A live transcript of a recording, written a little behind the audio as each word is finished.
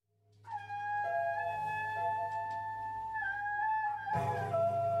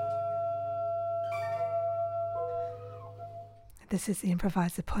This is the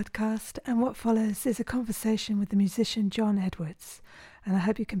Improviser podcast, and what follows is a conversation with the musician John Edwards, and I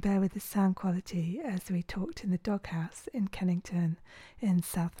hope you can bear with the sound quality as we talked in the Doghouse in Kennington in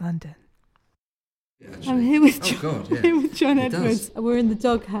South London. I'm here with John Edwards. We're in the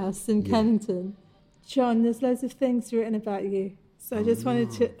Doghouse in Kennington. John, there's loads of things written about you, so I just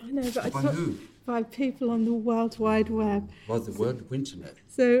wanted to... I know, but I thought... By people on the World Wide Web. By the World Internet.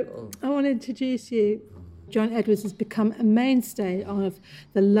 So I want to introduce you. John Edwards has become a mainstay of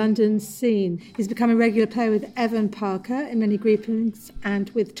the London scene. He's become a regular player with Evan Parker in many groupings and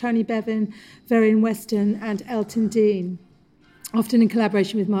with Tony Bevan, Varian Weston and Elton Dean, often in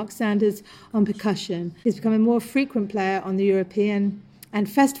collaboration with Mark Sanders on percussion. He's become a more frequent player on the European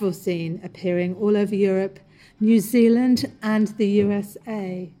and festival scene, appearing all over Europe, New Zealand and the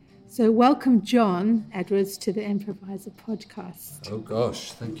USA. So welcome, John Edwards, to the Improviser podcast. Oh,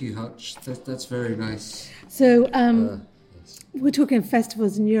 gosh. Thank you, Hutch. That's very nice. So we're talking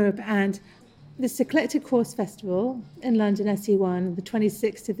festivals in Europe, and this Eclectic Horse Festival in London, SE1, the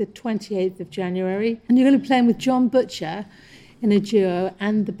 26th to the 28th of January. And you're going to be playing with John Butcher in a duo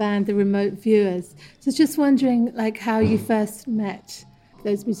and the band The Remote Viewers. So I was just wondering, how you first met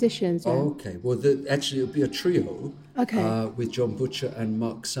those musicians. Oh, okay. Well, actually, it'll be a trio with John Butcher and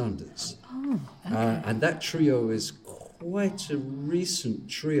Mark Sanders. Oh, okay. And that trio is quite a recent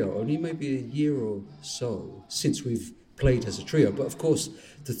trio, only maybe a year or so since we've played as a trio. But, of course,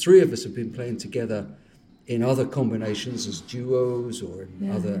 the three of us have been playing together in other combinations as duos or in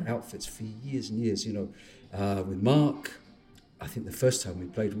other outfits for years and years. With Mark, I think the first time we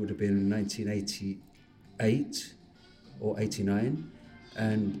played would have been in 1988 or 89.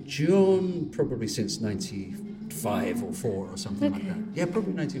 And John, probably since 95 or 4 or something like that. Yeah,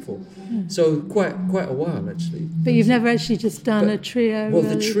 probably 94. Yeah. So quite a while, actually. But you've never actually just done a trio? Well,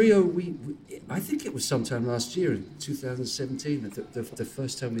 really? The trio, I think it was sometime last year, in 2017, the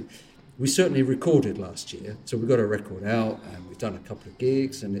first time we certainly recorded last year. So we got a record out, and we've done a couple of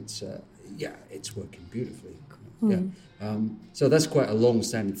gigs, and it's working beautifully. Cool. Yeah. So that's quite a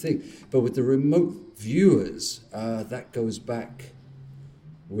long-standing thing. But with the Remote Viewers, that goes back...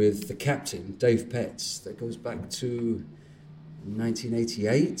 with the captain, Dave Petts, that goes back to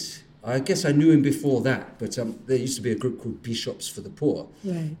 1988. I guess I knew him before that, but there used to be a group called Bishops for the Poor,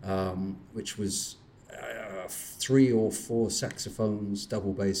 right. Which was 3 or 4 saxophones,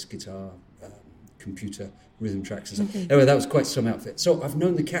 double bass, guitar, computer, rhythm tracks and stuff. Okay. Anyway, that was quite some outfit. So I've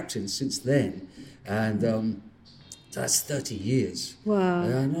known the captain since then, and that's 30 years. Wow.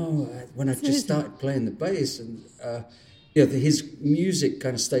 And I know, when I just started playing the bass and... his music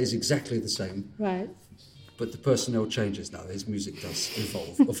kind of stays exactly the same. Right. But the personnel changes now. His music does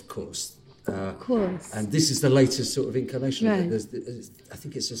evolve, of course. Of course. And this is the latest sort of incarnation right. of it. I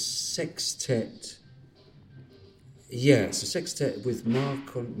think it's a sextet. Yeah, it's a sextet with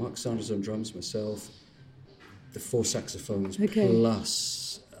Mark Sanders on drums, myself, the 4 saxophones, plus...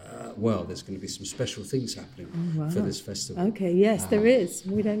 there's going to be some special things happening for this festival. Okay, yes, there is.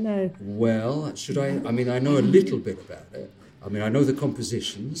 We don't know. Well, should I? I mean, I know a little bit about it. I mean, I know the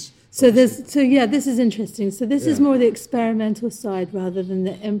compositions. This is interesting. So this is more the experimental side rather than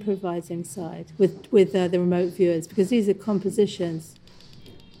the improvising side with the Remote Viewers, because these are compositions.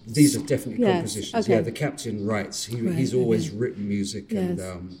 These are definitely compositions. Okay. Yeah, the captain writes. He's always written music, and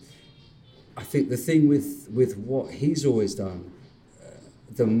I think the thing with what he's always done.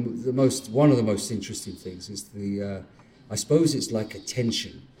 One of the most interesting things is I suppose it's like a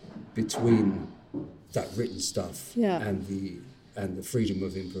tension between that written stuff and the freedom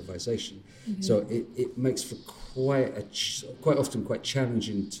of improvisation. Mm-hmm. So it makes for quite often quite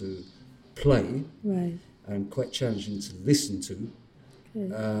challenging to play, right, and quite challenging to listen to.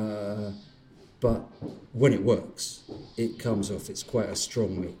 Okay. But when it works, it comes off. It's quite a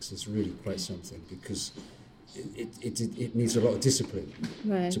strong mix. It's really quite something because. It needs a lot of discipline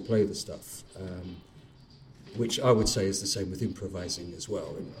to play the stuff, which I would say is the same with improvising as well.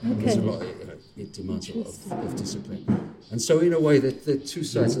 Okay. There's a lot. It demands a lot of discipline, and so in a way, they're two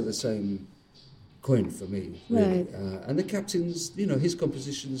sides of the same coin for me. Really. Right. And the captain's, his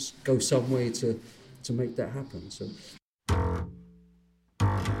compositions go some way to make that happen. So.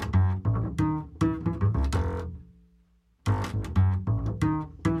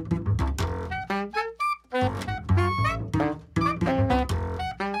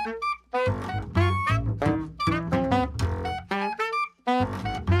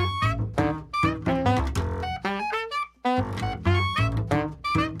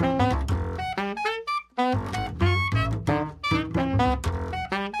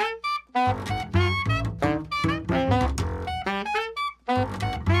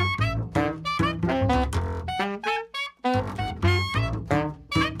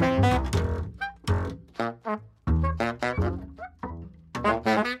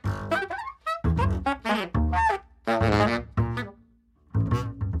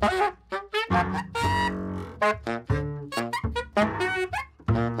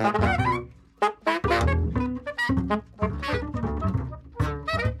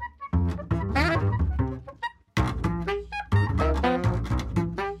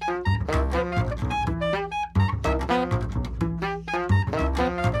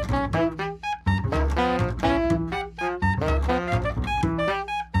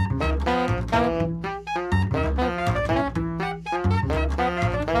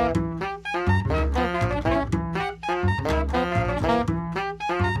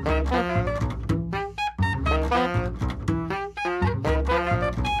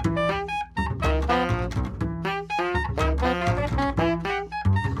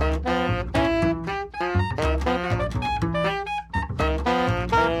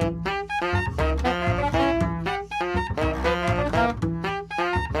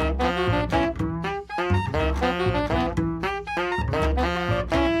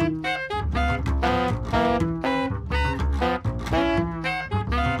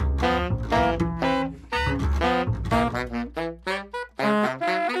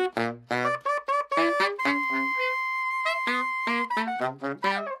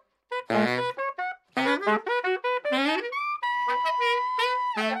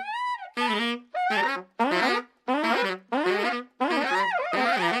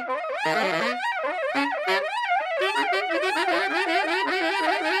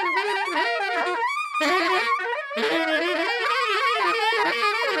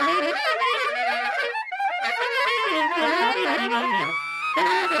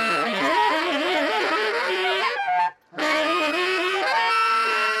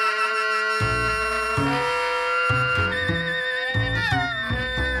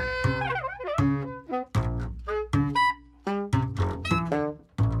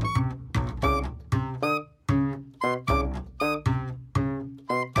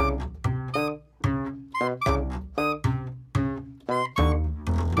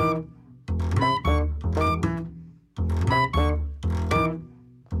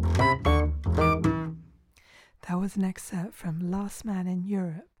 Was an excerpt from Last Man in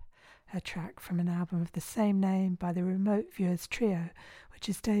Europe, a track from an album of the same name by the Remote Viewers Trio, which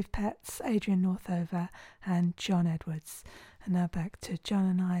is Dave Petz, Adrian Northover and John Edwards. And now back to John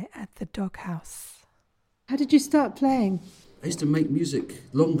and I at the Doghouse. How did you start playing? I used to make music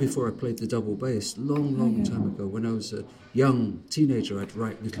long before I played the double bass, long time ago. When I was a young teenager, I'd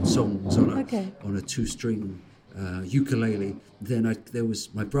write little songs on a two-string ukulele. Then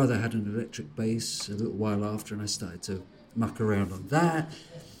my brother had an electric bass a little while after, and I started to muck around on that.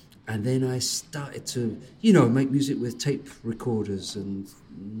 And then I started to, make music with tape recorders, and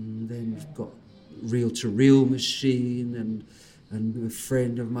then got reel-to-reel machine, and a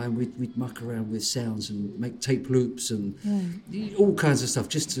friend of mine, we'd muck around with sounds and make tape loops and all kinds of stuff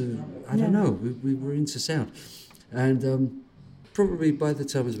just to, I don't know, we were into sound. And probably by the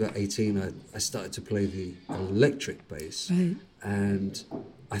time I was about 18, I started to play the electric bass. Right. And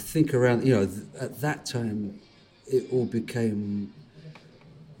I think around, at that time, it all became...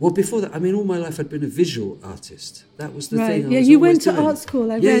 Well, before that, all my life I'd been a visual artist. That was the thing. Yeah, you went to art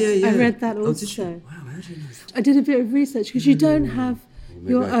school. I read that also. Oh, did you? Wow, how do you know that? I did a bit of research because you don't have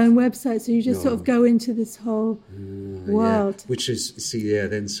your own website, so you just sort of go into this whole world. Yeah. Which is,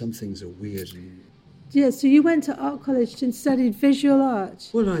 then some things are weird. Yeah, so you went to art college and studied visual art.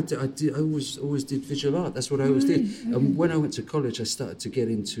 Well, I always did visual art. That's what I always did. Okay. When I went to college, I started to get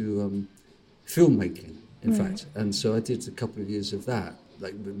into filmmaking, in fact. And so I did a couple of years of that,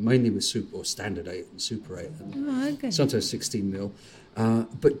 like mainly with Standard 8 and Super 8, and sometimes 16 mil.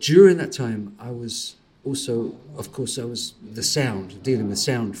 But during that time, I was also, of course, dealing with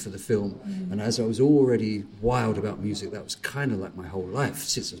sound for the film. And as I was already wild about music, that was kind of like my whole life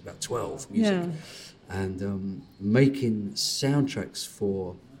since I was about 12, music. Yeah. And making soundtracks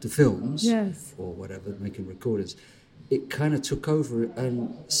for the films, or whatever, making recordings, it kind of took over.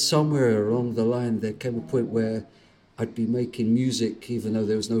 And somewhere along the line, there came a point where I'd be making music, even though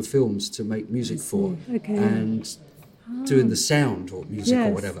there was no films to make music for, and doing the sound or music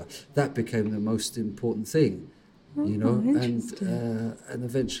or whatever. That became the most important thing, and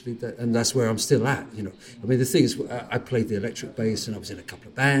eventually that's where I'm still at. The thing is, I played the electric bass and I was in a couple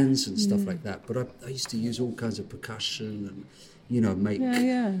of bands and stuff like that. But I used to use all kinds of percussion and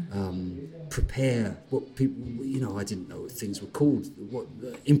prepare what people. I didn't know what things were called. What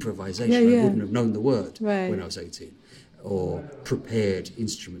improvisation? I wouldn't have known the word when I was 18. Or prepared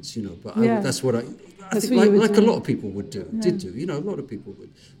instruments, but that's what I think, like a lot of people did do. A lot of people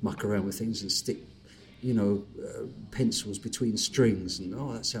would muck around with things and stick pencils between strings, and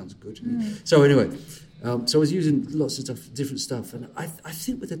that sounds good. So anyway, so I was using lots of different stuff, and I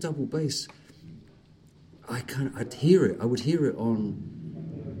think with the double bass, I'd hear it. I would hear it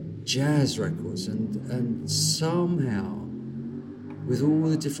on jazz records, and somehow, with all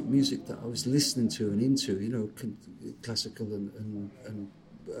the different music that I was listening to and into, classical and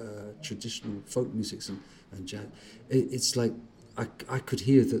traditional folk musics and jazz, it's like I could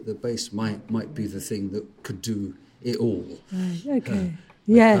hear that the bass might be the thing that could do it all. Right. Okay.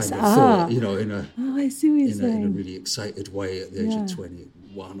 Yes. Thought, in a I see what you're saying. In a really excited way at the age of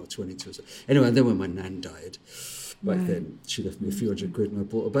 21 or 22. So anyway, and then when my nan died, back then she left me a few £100 and I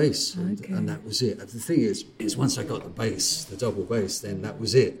bought a bass, and that was it. And the thing is once I got the bass, the double bass, then that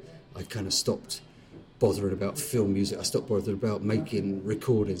was it. I kind of stopped bothering about film music. I stopped bothering about making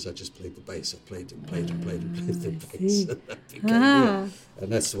recordings. I just played the bass. I played the bass. And that became it.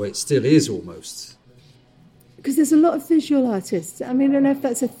 And that's the way it still is almost. Because there's a lot of visual artists. I mean, I don't know if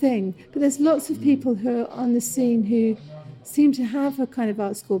that's a thing, but there's lots of people who are on the scene who seem to have a kind of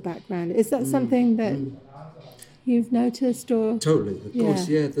art school background. Is that something that you've noticed? Or totally, of course,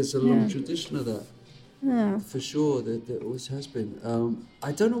 there's a long tradition of that. For sure, there always has been.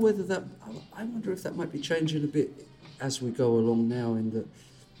 I don't know whether that. I wonder if that might be changing a bit as we go along now. In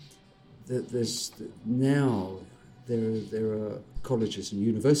that there's now there are colleges and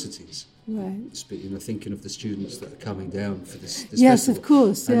universities. Right. Thinking of the students that are coming down for this yes, festival. Of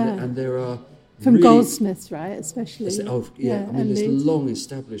course, and there are from really, Goldsmiths, right? Especially. There's long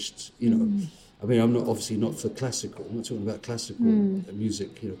established. I mean, I'm obviously not for classical. I'm not talking about classical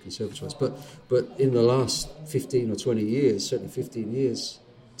music, conservatoires. But in the last 15 or 20 years, certainly 15 years,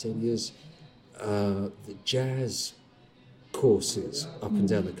 10 years, the jazz courses up and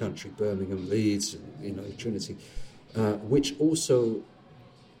down the country, Birmingham, Leeds, and, Trinity, which also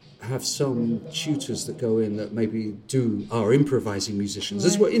have some tutors that go in that maybe are improvising musicians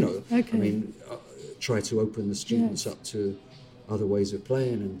as well. Okay. I mean, try to open the students up to other ways of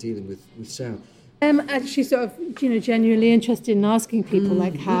playing and dealing with sound. I'm actually sort of, genuinely interested in asking people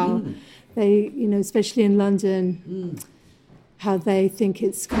like how they, especially in London, how they think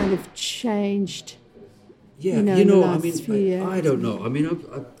it's kind of changed. Yeah, in the last few years. I don't know. I mean,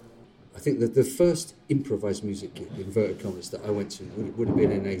 I think that the first improvised music gig, inverted commas, that I went to would have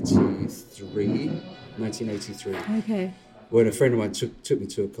been in 1983. Okay. When a friend of mine took me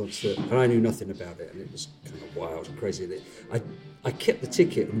to a concert, and I knew nothing about it, and it was kind of wild and crazy. I kept the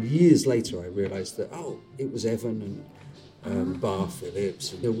ticket, and years later I realised that, it was Evan and Bar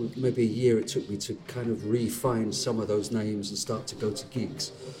Phillips. And there was maybe a year it took me to kind of refine some of those names and start to go to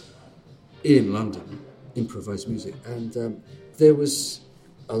gigs in London, improvised music. And there was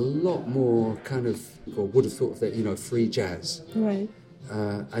a lot more kind of, or would have thought of that, free jazz. Right.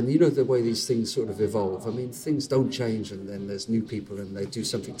 And the way these things sort of evolve. I mean, things don't change, and then there's new people and they do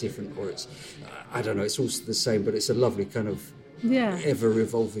something different, or it's, I don't know, it's all the same, but it's a lovely kind of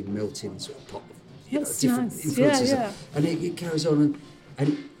ever-evolving, melting sort of pop, different influences. And it carries on,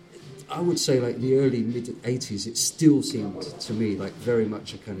 and I would say like the early, mid-80s, it still seemed to me like very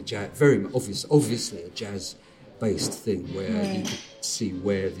much a kind of jazz, very obviously a jazz-based thing where you could see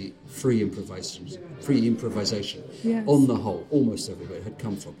where the free improvisation on the whole, almost everywhere, had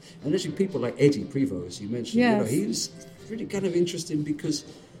come from. And actually people like Eddie Prevost, as you mentioned, he was really kind of interesting because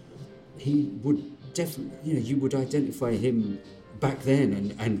he would definitely, you would identify him back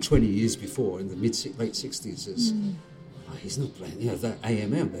then and 20 years before in the late 60s as he's not playing, that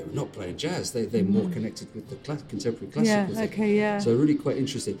AMM, they were not playing jazz, they're more connected with the contemporary classical thing. So really quite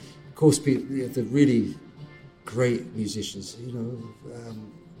interesting. Of course, the really great musicians,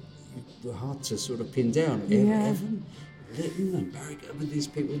 were hard to sort of pin down. Evan Litton and Barry, these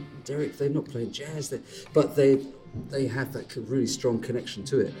people, Derek, they're not playing jazz, but they have that really strong connection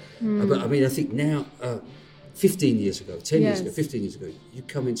to it. But I mean, I think now, 15 years ago, 10 years ago, 15 years ago, you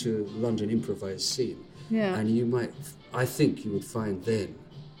come into London improvised scene, and I think you would find then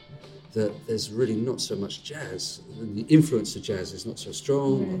that there's really not so much jazz. The influence of jazz is not so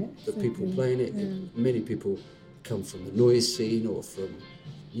strong. The people playing it, many people come from the noise scene or from,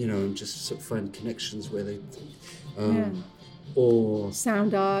 and just sort of find connections where they, or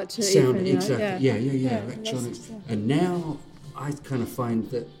sound art, exactly, electronics. And now I kind of find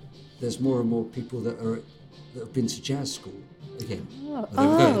that there's more and more people that have been to jazz school again.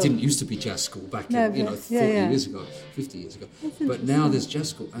 It didn't used to be jazz school back 40 years ago, 50 years ago. But now there's jazz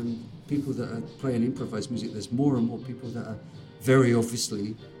school, and people that are playing improvised music, there's more and more people that are very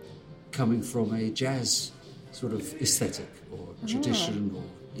obviously coming from a jazz sort of aesthetic or tradition or...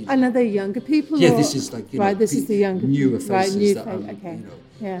 And are they younger people? Yeah, this is like, this is the younger newer faces new that face.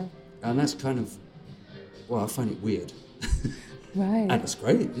 Okay. And that's kind of I find it weird. Right. And it's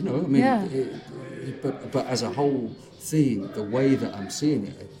great, you know. I mean, Yeah. but as a whole thing, the way that I'm seeing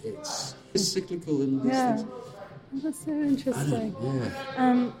it, it's cyclical and these Yeah. things. That's so interesting.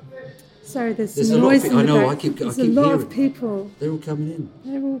 Yeah. Sorry, there's There's some a lot noise of in I the know. back. I keep There's a hearing. lot of people. They're all coming in.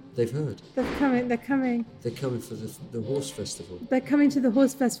 They're They've heard. coming. They're coming. They're coming for the horse festival. They're coming to the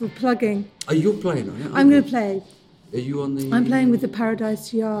horse festival. Plugging. Are you playing on it? I'm going to play. Are you on the? I'm playing with the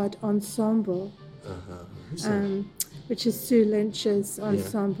Paradise Yard Ensemble, Who's that? which is Sue Lynch's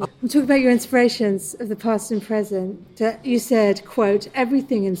ensemble. I'm talking about your inspirations of the past and present. You said, quote,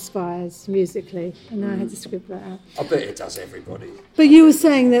 everything inspires musically. And I had to scribble that out. I bet it does everybody. But you were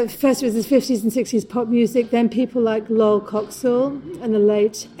saying that first it was the 50s and 60s pop music, then people like Lowell Coxall in the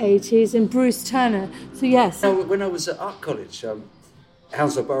late 80s and Bruce Turner. So yes. When I was at art college,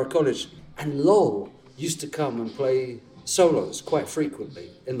 Hounslow Borough College, and Lowell used to come and play solos quite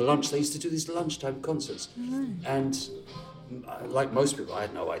frequently in the lunch. They used to do these lunchtime concerts, and like most people, I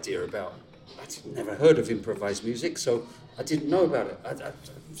had no idea about. I'd never heard of improvised music, so I didn't know about it.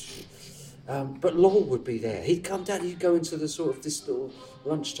 But Lowell would be there. He'd come down. He'd go into the sort of this little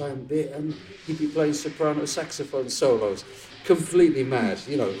lunchtime bit, and he'd be playing soprano saxophone solos, completely mad.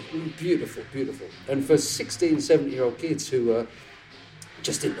 You know, beautiful, beautiful. And for 16, 17-year-old kids who were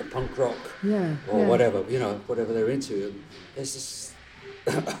just into punk rock or whatever, you know, whatever they're into. And there's this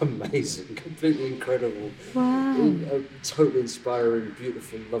amazing, completely incredible, totally inspiring,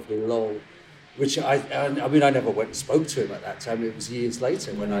 beautiful, lovely Lowell, which I mean, I never went and spoke to him at that time. It was years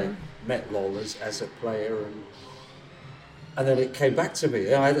later when I met Lowell as a player, and then it came back to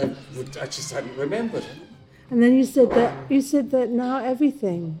me. I just hadn't remembered. And then you said that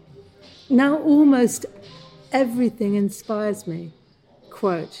now almost everything inspires me.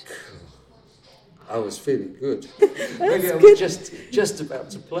 Quote. I was feeling good. Maybe I was just about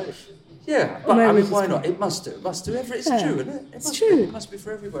to play. Yeah, but I mean, why not? It must do. It's true, isn't it? It's true. It must be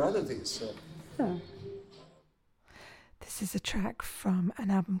for everybody. I don't think it's... This is a track from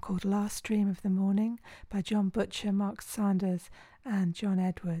an album called Last Dream of the Morning by John Butcher, Mark Sanders and John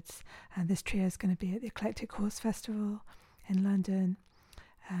Edwards. And this trio is going to be at the Eclectic Horse Festival in London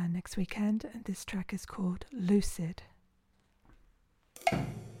next weekend. And this track is called Lucid.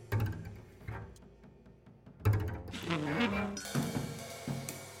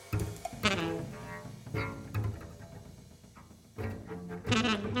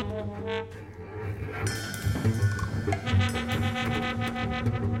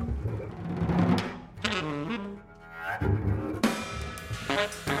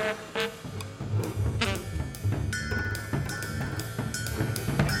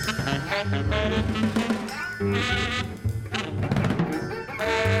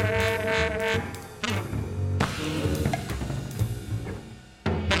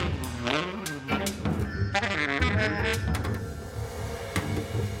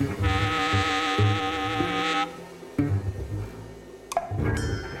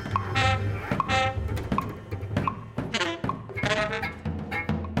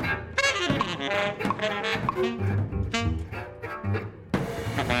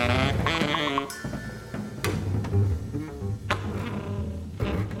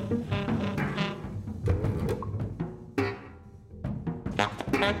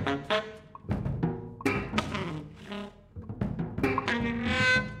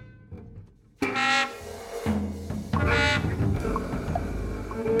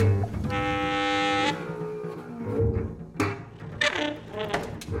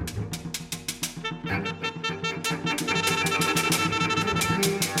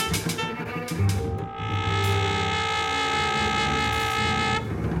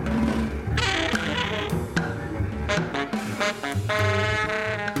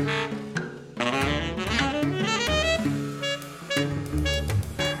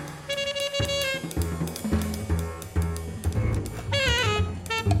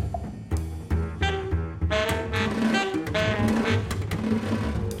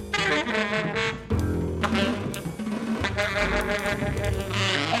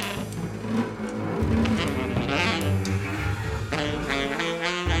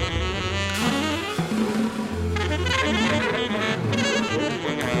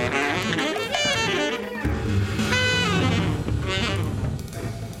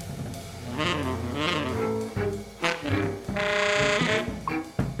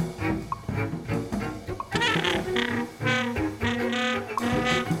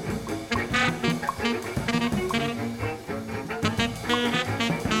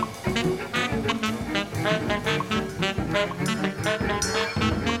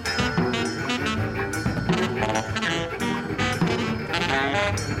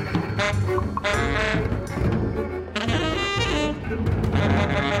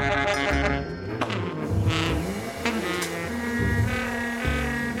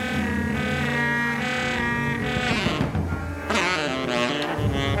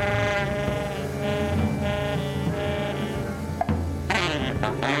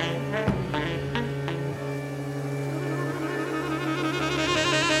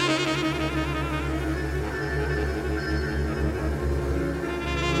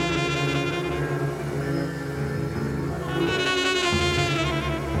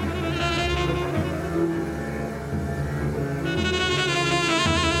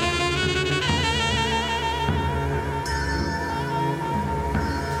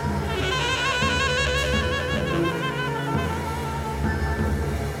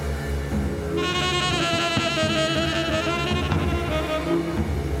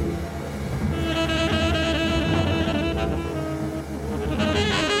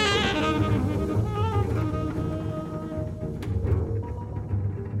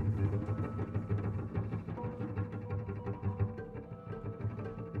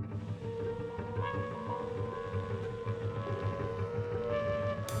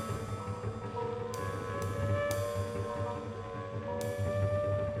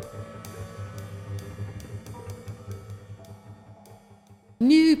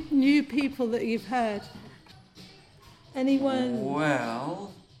 New people that you've heard? Anyone?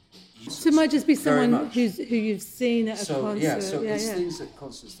 Well, So it might just be very someone much. who you've seen at a concert. It's things at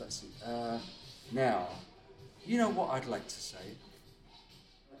concerts that's it. Now, you know what I'd like to say?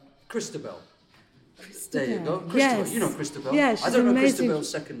 Christabel. There you go. Christabel. Yes. You know Christabel. Yeah, she's I don't know amazing. Christabel's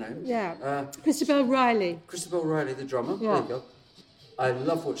second name. Yeah. Christabel Riley. Christabel Riley, the drummer. Yeah. There you go. I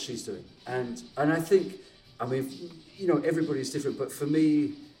love what she's doing. And I think, I mean, you know, everybody's different, but for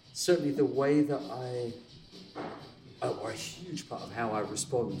me, certainly the way that a huge part of how I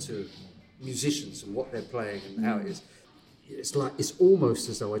respond to musicians and what they're playing and how it is, it's almost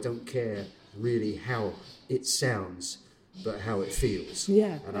as though I don't care really how it sounds, but how it feels.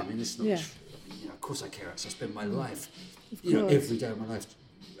 Yeah. And I mean, it's not, of course I care, because I spend my life, course. every day of my life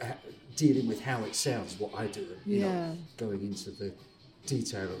dealing with how it sounds, what I do, and, you know, going into the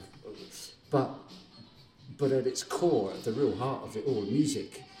detail of but at its core, at the real heart of it all,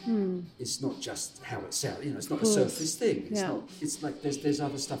 music, it's not just how it sounds. You know, it's not a surface thing. It's not. It's like there's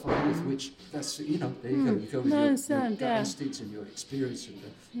other stuff underneath, which that's, you know, there you go. You go with your gut instincts and your experience and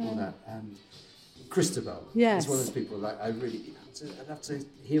all that. And Christabel is one of those people like I really, I'd have to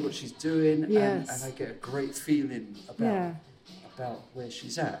hear what she's doing, and I get a great feeling about where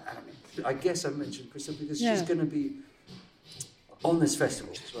she's at. And I mean, I guess I mentioned Christabel because she's going to be on this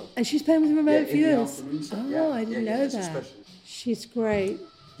festival as well. And she's playing with Remote Viewers. I didn't know that. Special. She's great.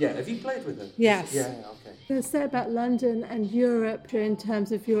 Yeah, have you played with her? Yes. Yeah, okay. Let's say about London and Europe in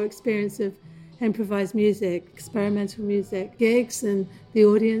terms of your experience of improvised music, experimental music, gigs and the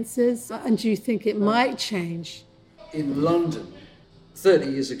audiences. And do you think it might change? In London,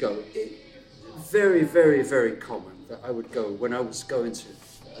 30 years ago, very, very, very common that I would go, when I was going to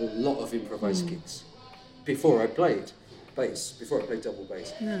a lot of improvised gigs, before I played bass, before I played double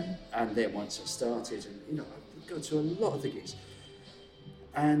bass. And then once I started, and you know, I would go to a lot of the gigs.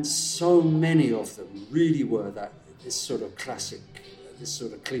 And so many of them really were this sort of classic, this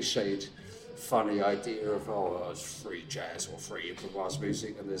sort of cliched, funny idea of, it's free jazz or free improvised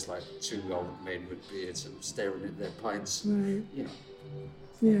music, and there's like two old men with beards and staring at their pints, you know,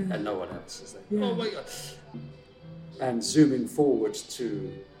 and no one else is there. Oh my God. And zooming forward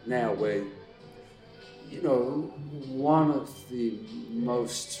to now where, you know, one of the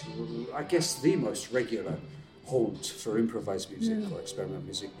most, I guess the most regular haunt for improvised music or experimental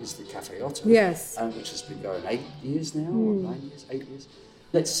music is the Cafe Otto. Yes. Which has been going 8 years now, or 9 years, 8 years.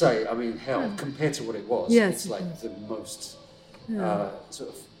 Let's say, I mean, hell, compared to what it was, it's like the most sort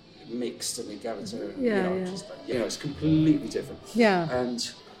of mixed and egalitarian, just like, you know, it's completely different. Yeah.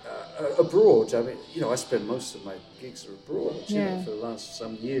 And abroad, I mean, you know, I spend most of my gigs are abroad, you know, for the last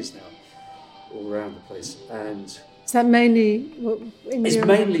some years now, all around the place. And is that mainly in it's Europe?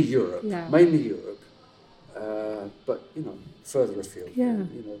 mainly Europe, but, you know, further afield. Yeah.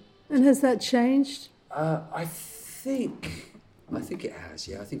 You know. And has that changed? I think it has,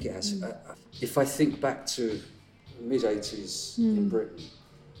 I think it has. If I think back to mid-80s in Britain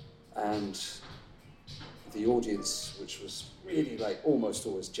and the audience, which was really like almost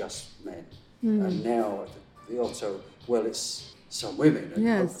always just men, and now the Otto, well, it's some women. And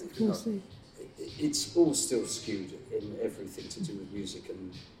yes, of course. It's all still skewed in everything to do with music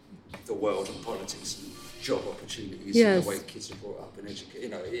and the world and politics and job opportunities and the way kids are brought up and educated. You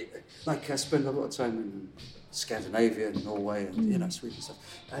know, like I spend a lot of time in Scandinavia and Norway and you know, Sweden and stuff,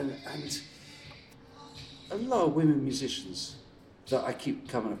 and a lot of women musicians that I keep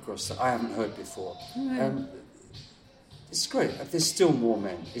coming across that I haven't heard before. And it's great. There's still more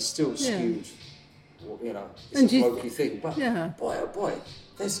men. It's still skewed. You know, it's a blokey thing. But boy, oh boy,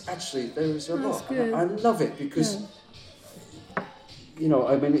 there is a lot. And I love it because you know,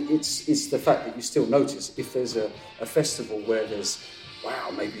 I mean, it's the fact that you still notice if there's a festival where there's,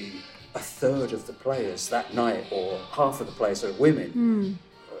 wow, maybe a third of the players that night or half of the players are women,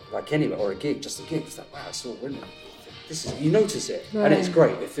 like anywhere, or a gig, just a gig, it's like, wow, it's all women. You notice it, and it's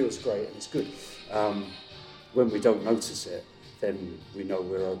great, it feels great, and it's good. When we don't notice it, then we know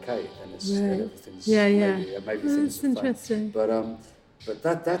we're okay, and everything's maybe things are interesting. Fine. But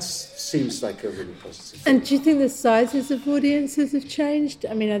that seems like a really positive thing. And do you think the sizes of audiences have changed?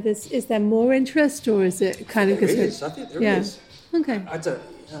 I mean, is there more interest, or is it kind of... There is. I think there is. Okay. I don't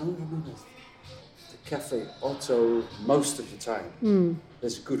remember the Cafe Otto most of the time.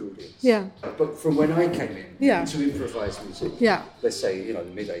 There's a good audience. Yeah. But from when I came in to improvised music, let's say, you know,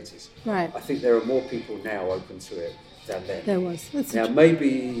 the mid-80s, right, I think there are more people now open to it than then. There was. Now,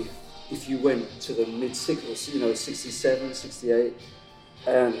 maybe if you went to the mid-60s, you know, 67, 68,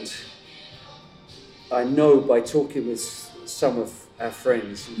 and I know by talking with some of our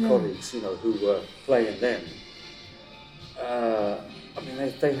friends and colleagues, you know, who were playing then, I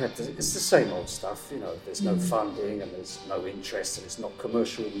mean, they had it's the same old stuff, you know. There's no funding and there's no interest and it's not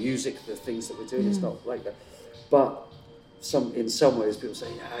commercial music. The things that we're doing, it's not like that. But in some ways, people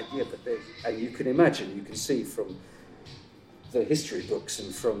say, but and you can imagine, you can see from the history books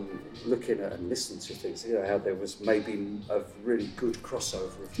and from looking at and listening to things, you know, how there was maybe a really good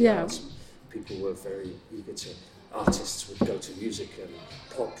crossover of arts. People were very eager to. Artists would go to music, and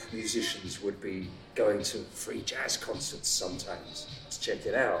pop musicians would be going to free jazz concerts sometimes to check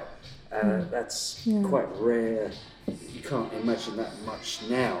it out. That's quite rare. You can't imagine that much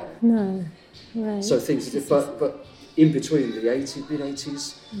now. No, right. So things are different, but in between the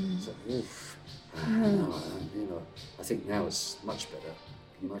mid-80s, it's like, oof. You know, I think now it's much better.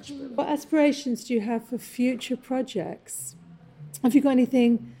 What aspirations do you have for future projects? Have you got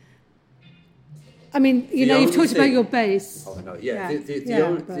anything? I mean, you know, you've talked about your bass. Oh, no,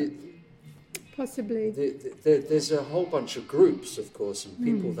 possibly. There's a whole bunch of groups, of course, and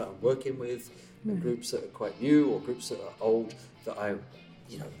people that I'm working with, and groups that are quite new or groups that are old that I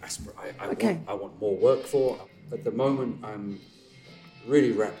want more work for. At the moment, I'm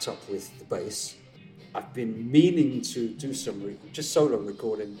really wrapped up with the bass. I've been meaning to do some just solo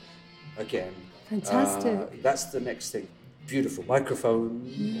recording again. Fantastic. That's the next thing. Beautiful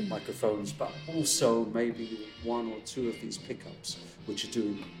microphones, but also maybe one or two of these pickups which are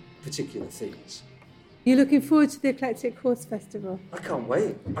doing particular things. You're looking forward to the Eclectic Horse Festival? I can't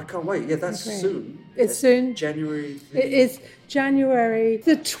wait. Yeah, that's soon. It's soon. January. It is January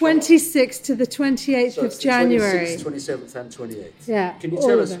the 26th to the 28th of January. 26th, 27th and 28th. Yeah. Can you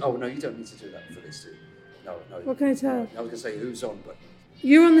tell us? Oh, no, you don't need to do that for this, do you? No. What can I tell? I was going to say who's on, but...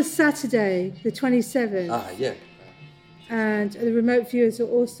 You're on the Saturday, the 27th. Yeah. And the remote viewers are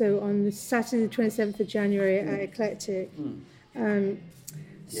also on the Saturday, the 27th of January at Eclectic.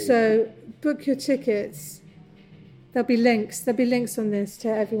 Book your tickets. There'll be links on this to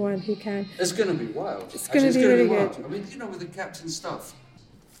everyone who can. It's going to be wild. It's going to be really good. I mean, you know, with the Captain stuff,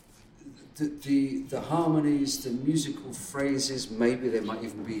 the harmonies, the musical phrases, maybe there might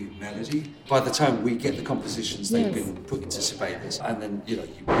even be melody. By the time we get the compositions, they've been put into Sibelius, and then, you know,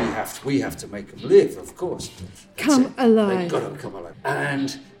 we have to make them live, of course. Come alive. They've got to come alive.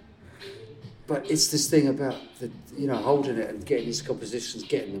 But it's this thing about holding it and getting these compositions,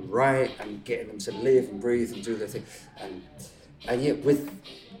 getting them right, and getting them to live and breathe and do their thing, and yet with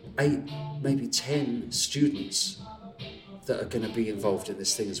 8, maybe 10 students that are going to be involved in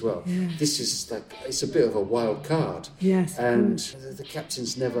this thing as well. Yeah. This is it's a bit of a wild card. Yes. And the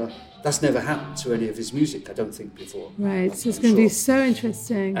Captain's that's never happened to any of his music, I don't think, before. Right, so it's going to be so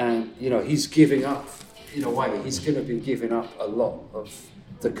interesting. And, you know, he's giving up, in a way, he's going to be giving up a lot of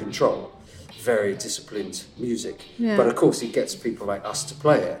the control. Very disciplined music. Yeah. But, of course, he gets people like us to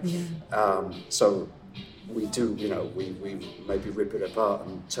play it. Yeah. So we do, you know, we maybe rip it apart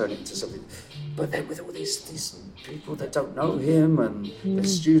and turn it into something. But then with all these people that don't know him and the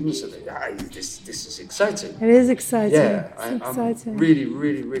students, this is exciting. It is exciting. Yeah, it's exciting. I'm really,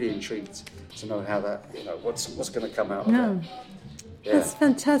 really, really intrigued to know how that, you know, what's going to come out of that. Yeah. That's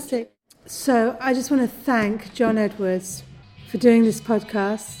fantastic. So I just want to thank John Edwards for doing this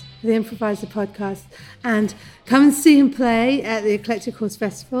podcast, the Improviser podcast, and come and see him play at the Eclectic Horse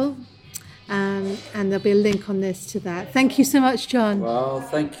Festival. And there'll be a link on this to that. Thank you so much, John. Well,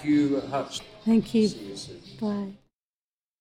 thank you, Hutch. Thank you. See you soon. Bye.